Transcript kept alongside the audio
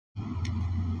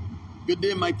Good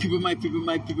day, my people, my people,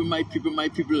 my people, my people, my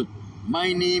people.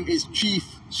 My name is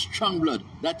Chief Strongblood.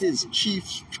 That is Chief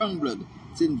Strongblood,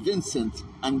 St. Vincent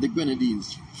and the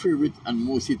Grenadines' favorite and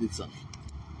most hated son.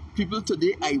 People,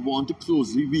 today I want to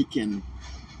close the weekend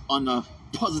on a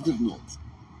positive note.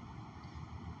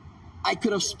 I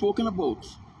could have spoken about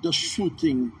the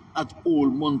shooting at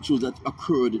Old Montrose that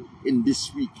occurred in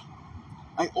this week.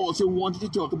 I also wanted to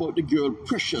talk about the girl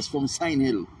Precious from Sign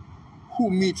Hill, who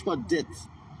meets her death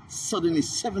suddenly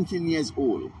 17 years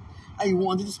old. I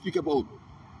wanted to speak about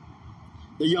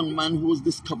the young man who was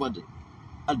discovered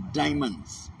at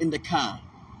Diamonds in the car,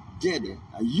 dead,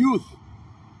 a youth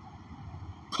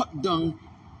cut down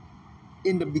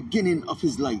in the beginning of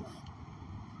his life.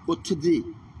 But today,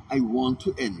 I want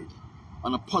to end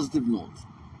on a positive note.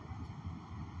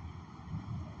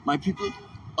 My people,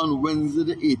 on Wednesday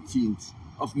the 18th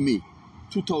of May,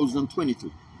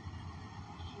 2022,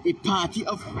 a party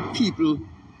of people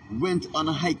went on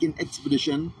a hiking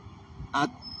expedition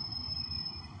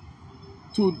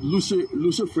to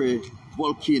Lucifer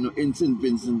volcano in St.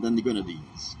 Vincent and the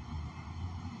Grenadines.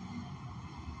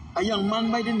 A young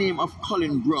man by the name of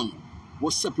Colin Brown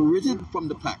was separated from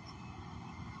the pack,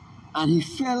 and he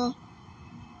fell,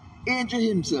 injured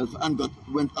himself, and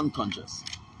went unconscious.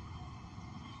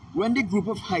 When the group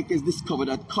of hikers discovered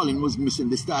that Colin was missing,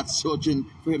 they started searching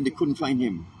for him. They couldn't find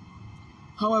him.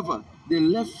 However, they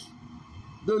left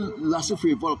the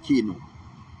Lucifer volcano.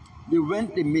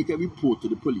 They make a report to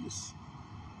the police.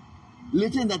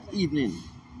 Later in that evening,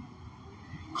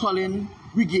 Colin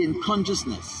regained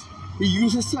consciousness. He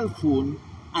used his cell phone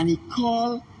and he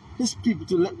called his people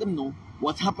to let them know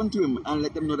what happened to him and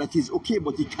let them know that he's okay,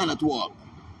 but he cannot walk.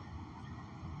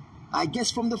 I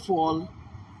guess from the fall,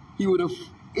 he would have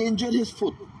injured his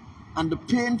foot, and the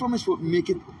pain from his foot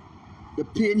the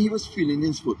pain he was feeling in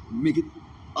his foot make it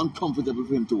uncomfortable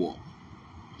for him to walk.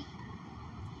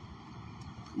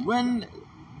 When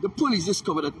the police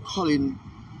discovered that Colin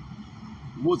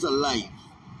was alive,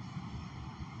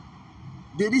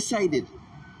 they decided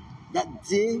that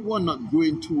they were not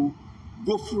going to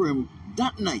go for him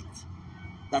that night,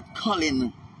 that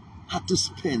Colin had to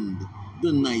spend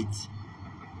the night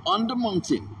on the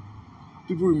mountain.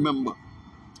 People remember,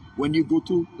 when you go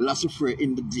to Lucifer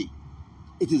in the day,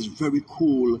 it is very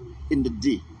cool in the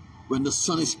day when the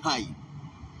sun is high.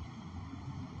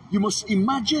 You must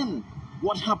imagine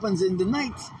what happens in the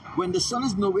night when the sun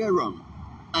is nowhere around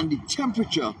and the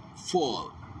temperature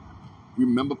falls.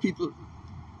 Remember, people,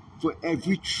 for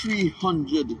every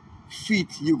 300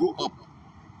 feet you go up,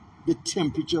 the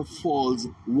temperature falls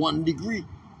 1 degree.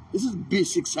 This is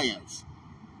basic science.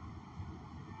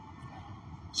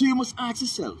 So you must ask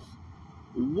yourself,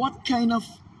 what kind of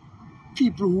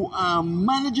people who are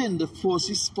managing the first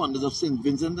responders of St.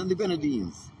 Vincent and the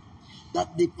Grenadines,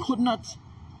 that they could not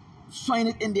find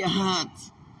it in their heart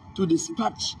to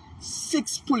dispatch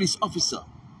 6 police officers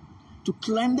to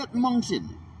climb that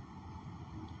mountain,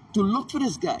 to look for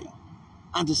this guy,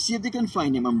 and to see if they can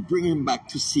find him and bring him back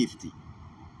to safety.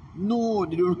 No,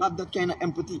 they don't have that kind of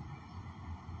empathy.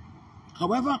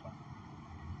 However,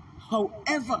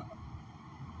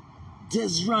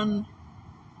 Desron,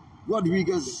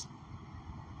 Rodrigues,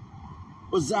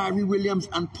 Ozari Williams,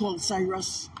 and Paul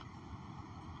Cyrus,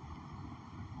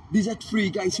 these are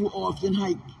 3 guys who often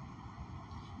hike.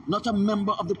 Not a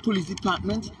member of the police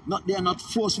department, they are not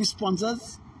first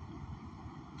responders,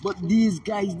 but these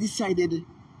guys decided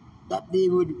that they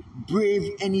would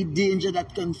brave any danger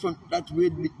that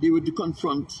they would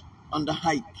confront on the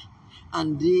hike.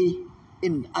 And they,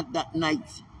 at that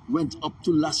night, went up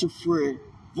to Lucifer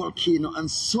volcano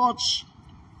and searched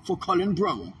for Colin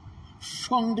Brown,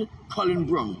 found Colin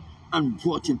Brown, and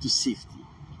brought him to safety.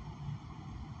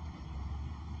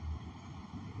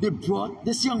 They brought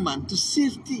this young man to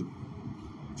safety.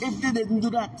 If they didn't do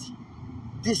that,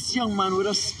 this young man would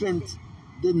have spent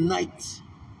the night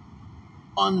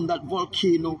on that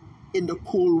volcano in the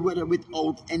cold weather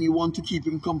without anyone to keep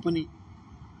him company.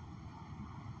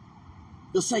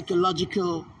 The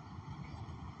psychological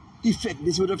effect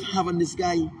this would have had on this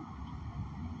guy.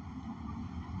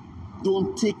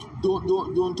 Don't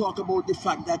talk about the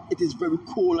fact that it is very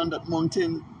cold on that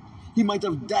mountain. He might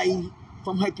have died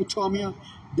from hypothermia.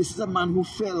 This is a man who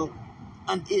fell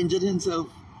and injured himself,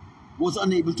 was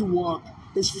unable to walk.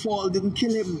 His fall didn't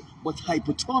kill him, but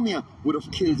hypothermia would have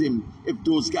killed him if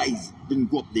those guys didn't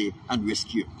go up there and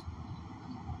rescue him.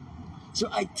 So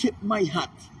I tip my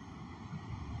hat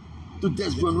to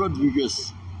Desron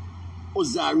Rodrigues,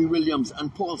 Ozari Williams,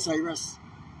 and Paul Cyrus.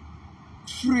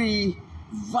 3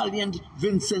 valiant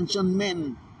Vincentian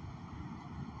men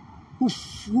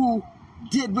who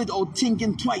did without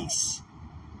thinking twice.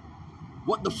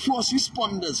 what the first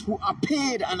responders who are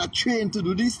paid and are trained to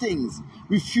do these things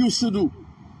refuse to do.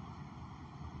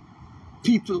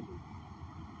 People,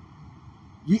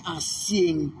 we are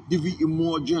seeing the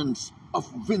re-emergence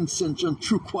of Vincent's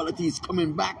true qualities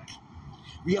coming back.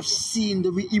 We have seen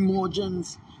the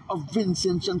re-emergence of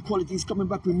Vincent's qualities coming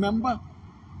back. Remember,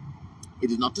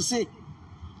 it is not to say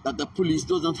that the police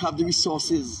does not have the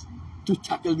resources to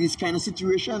tackle this kind of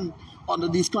situation under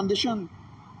these conditions.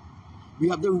 We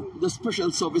have the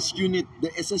Special Service Unit, the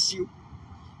SSU.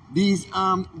 These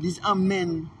are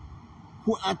men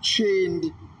who are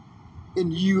trained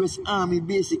in U.S. Army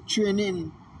basic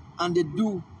training, and they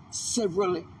do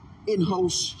several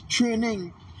in-house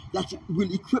training that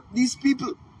will equip these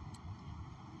people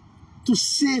to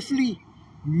safely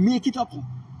make it up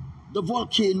the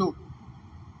volcano,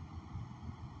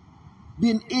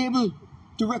 being able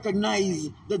to recognize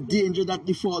the danger that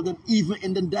befall them even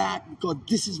in the dark, because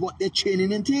this is what their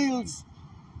training entails.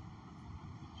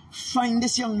 Find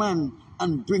this young man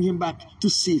and bring him back to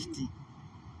safety.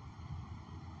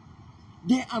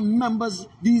 They are members,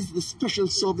 the Special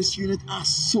Service Unit are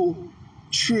so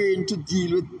trained to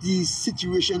deal with these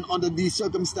situations under these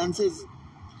circumstances,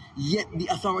 yet the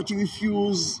authority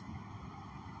refused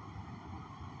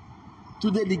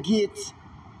to delegate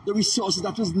the resources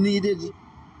that was needed.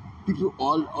 People,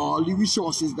 all the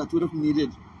resources that would have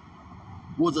needed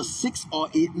was a 6 or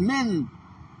 8 men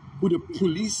who the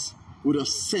police would have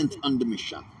sent on the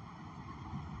mission.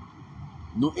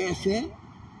 No airfare,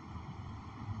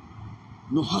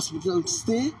 no hospital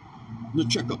stay, no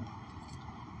checkup.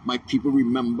 My people,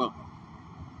 remember,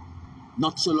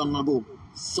 not so long ago,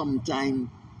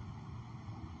 sometime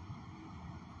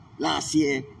last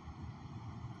year,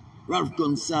 Ralph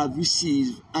Gonsalves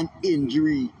received an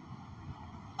injury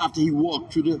after he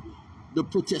walked through the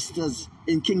protesters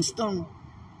in Kingston.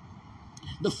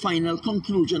 The final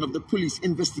conclusion of the police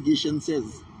investigation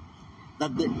says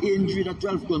that the injury that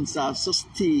Ralph Gonsalves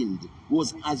sustained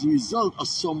was as a result of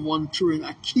someone throwing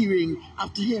a keyring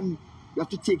after him. You have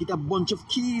to take it a bunch of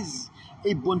keys.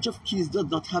 A bunch of keys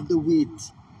does not have the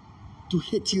weight to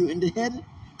hit you in the head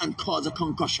and cause a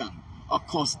concussion or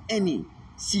cause any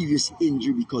serious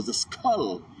injury, because the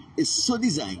skull is so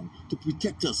designed to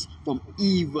protect us from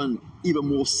even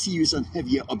more serious and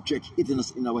heavier objects hitting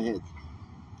us in our head.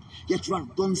 Yet Ralph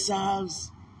Gonsalves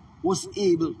was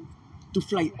able to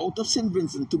fly out of St.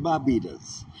 Vincent to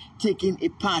Barbados, taking a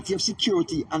party of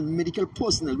security and medical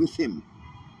personnel with him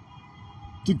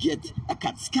to get a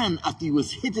CAT scan after he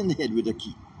was hit in the head with a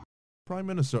key. Prime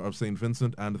Minister of St.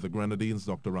 Vincent and the Grenadines,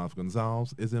 Dr. Ralph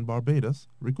Gonsalves, is in Barbados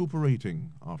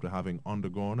recuperating after having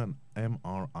undergone an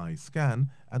MRI scan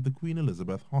at the Queen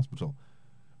Elizabeth Hospital.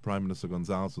 Prime Minister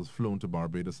Gonsalves was flown to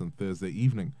Barbados on Thursday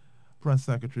evening. Press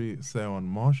Secretary Sion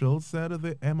Marshall said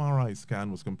the MRI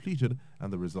scan was completed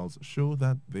and the results show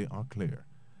that they are clear.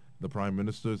 The Prime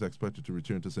Minister is expected to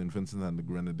return to St. Vincent and the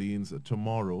Grenadines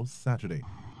tomorrow, Saturday.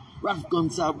 Ralph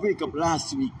Gonsalves woke up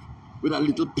last week with a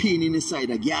little pain in his side,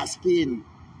 a gas pain.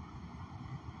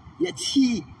 Yet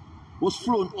he was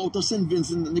flown out of St.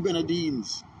 Vincent and the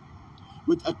Grenadines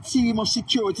with a team of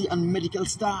security and medical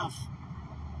staff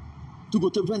to go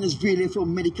to Venezuela for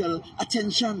medical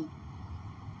attention.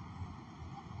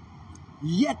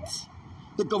 Yet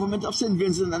the government of St.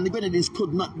 Vincent and the Grenadines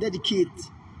could not dedicate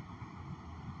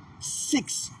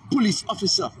 6 police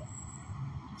officers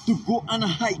to go on a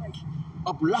hike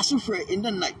up La Soufrière in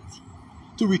the night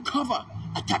to recover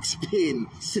a tax-paying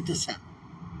citizen.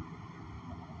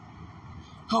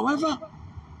 However,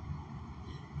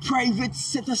 private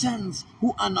citizens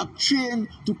who are not trained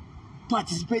to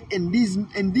participate in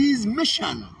these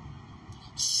missions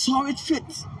saw it fit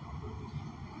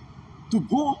to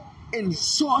go in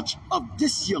search of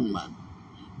this young man,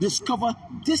 discover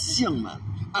this young man,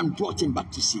 and brought him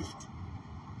back to safety.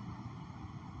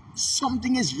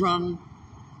 Something is wrong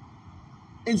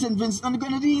in St. Vincent and the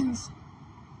Grenadines.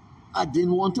 I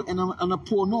didn't want to end on a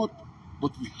poor note,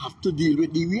 but we have to deal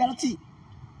with the reality.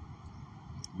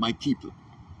 My people,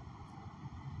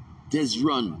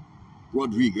 Desron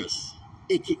Rodrigues,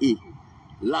 aka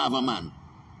Lava Man,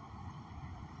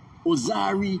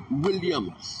 Ozari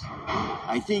Williams,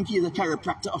 I think he is a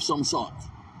chiropractor of some sort,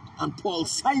 and Paul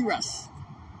Cyrus,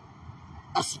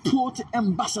 a sport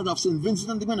ambassador of St. Vincent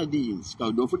and the Grenadines.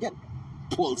 Because don't forget,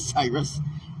 Paul Cyrus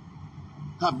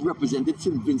have represented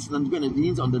St. Vincent and the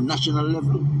Grenadines on the national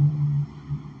level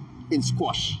in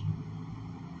squash.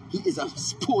 He is a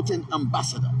sporting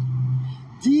ambassador.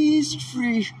 These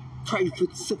 3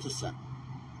 private citizens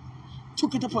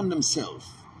took it upon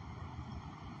themselves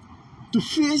to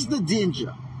face the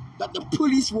danger that the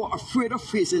police were afraid of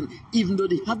facing, even though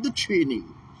they had the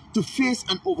training to face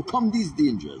and overcome these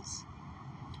dangers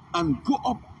and go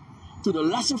up to the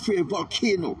La Soufrière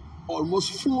volcano,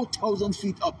 almost 4,000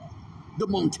 feet up the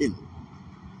mountain,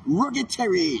 rugged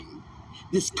terrain,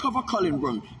 discover Colin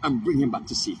Brown and bring him back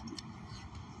to safety.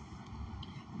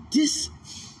 This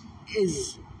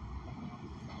is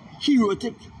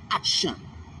heroic action.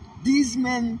 These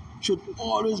men should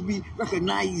always be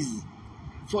recognized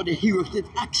for the heroic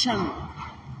action.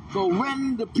 For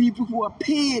when the people who are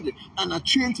paid and are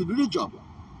trained to do the job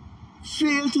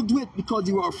fail to do it because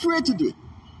they were afraid to do it,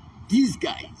 these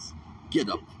guys get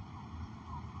up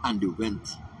and they went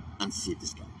and saved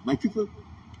this guy. My people,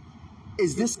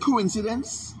 is this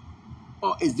coincidence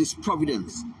or is this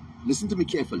providence? Listen to me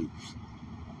carefully.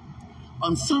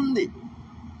 On Sunday,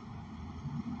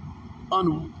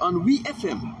 on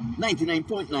WeFM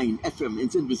 99.9 FM in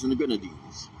St. Vincent and the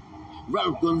Grenadines,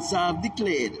 Ralph Gonsalves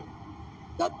declared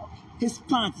that his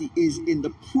party is in the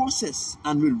process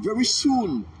and will very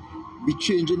soon be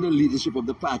changing the leadership of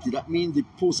the party. That means the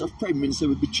post of Prime Minister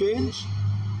will be changed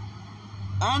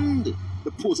and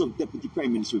the post of Deputy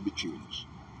Prime Minister will be changed.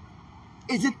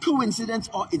 Is it coincidence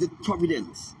or is it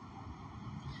providence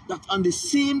that on the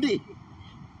same day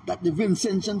that the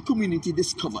Vincentian community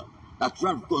discovered that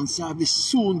Ralph Gonsalves is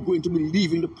soon going to be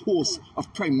leaving the post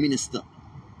of Prime Minister,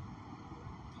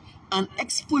 an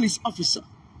ex-police officer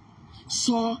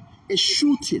saw a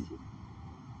shooting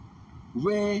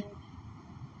where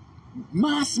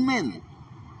masked men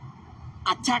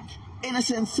attack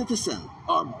innocent citizens,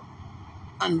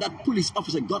 and that police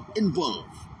officer got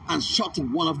involved and shot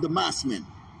one of the masked men?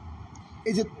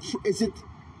 Is it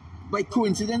by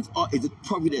coincidence or is it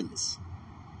providence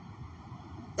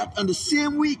that on the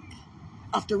same week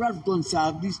after Ralph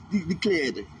Gonsalves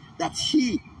declared that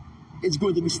he is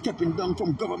going to be stepping down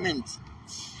from government,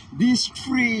 these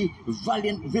three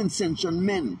valiant Vincentian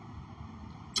men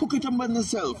took it upon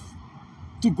themselves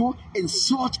to go in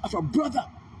search of a brother,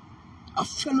 a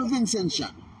fellow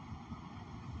Vincentian,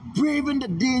 braving the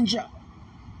danger?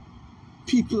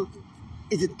 People,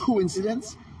 is it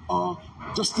coincidence or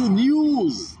just the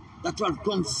news that Ralph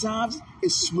Gonsalves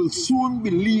will soon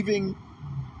be leaving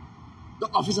the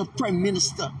office of Prime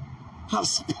Minister have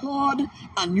spurred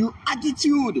a new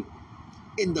attitude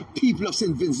in the people of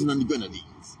St. Vincent and the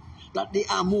Grenadines, that they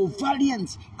are more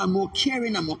valiant and more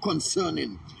caring and more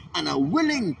concerning and are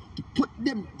willing to put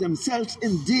themselves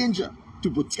in danger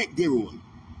to protect their own?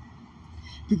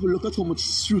 People, look at how much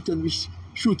shooting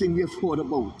we have heard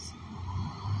about,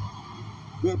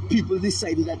 where people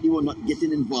decided that they were not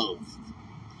getting involved.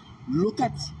 Look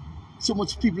at so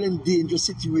much people in dangerous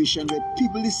situations where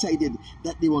people decided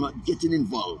that they were not getting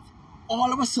involved.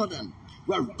 All of a sudden,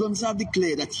 Ralph Gonsalves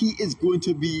declared that he is going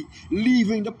to be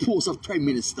leaving the post of Prime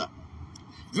Minister.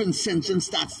 Vincentians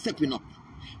start stepping up.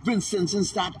 Vincentians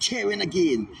start caring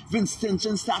again.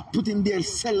 Vincentians start putting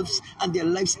themselves and their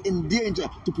lives in danger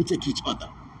to protect each other.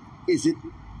 Is it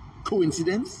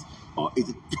coincidence or is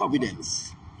it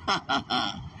providence?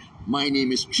 My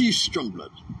name is Chief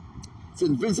Strongblood,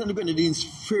 St. Vincent and the Grenadines'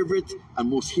 favorite and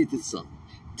most hated son.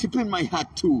 Tipping my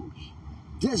hat to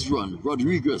Desron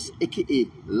Rodrigues, aka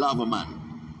Lava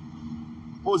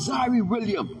Man, Ozari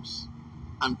Williams,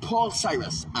 and Paul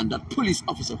Cyrus, and that police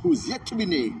officer who is yet to be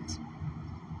named,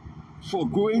 for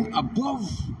going above,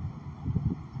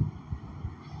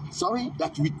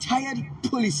 that retired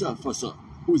police officer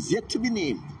who is yet to be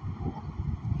named,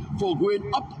 for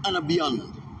going up and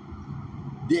beyond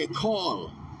their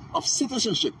call of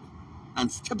citizenship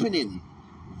and stepping in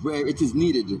where it is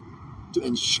needed to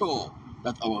ensure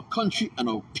that our country and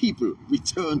our people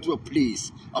return to a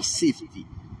place of safety.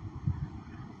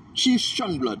 Chief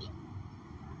Strongblood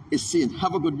is saying,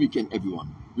 have a good weekend,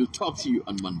 everyone. We'll talk to you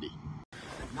on Monday.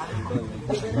 We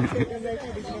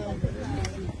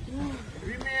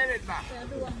made it back.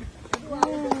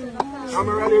 I'm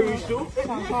ready to reach too.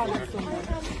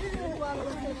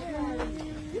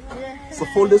 So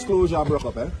full disclosure, I broke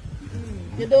up, eh?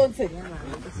 You don't say.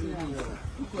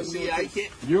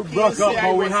 You broke up,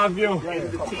 but we have you.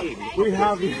 We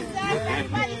have you.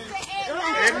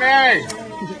 Amen.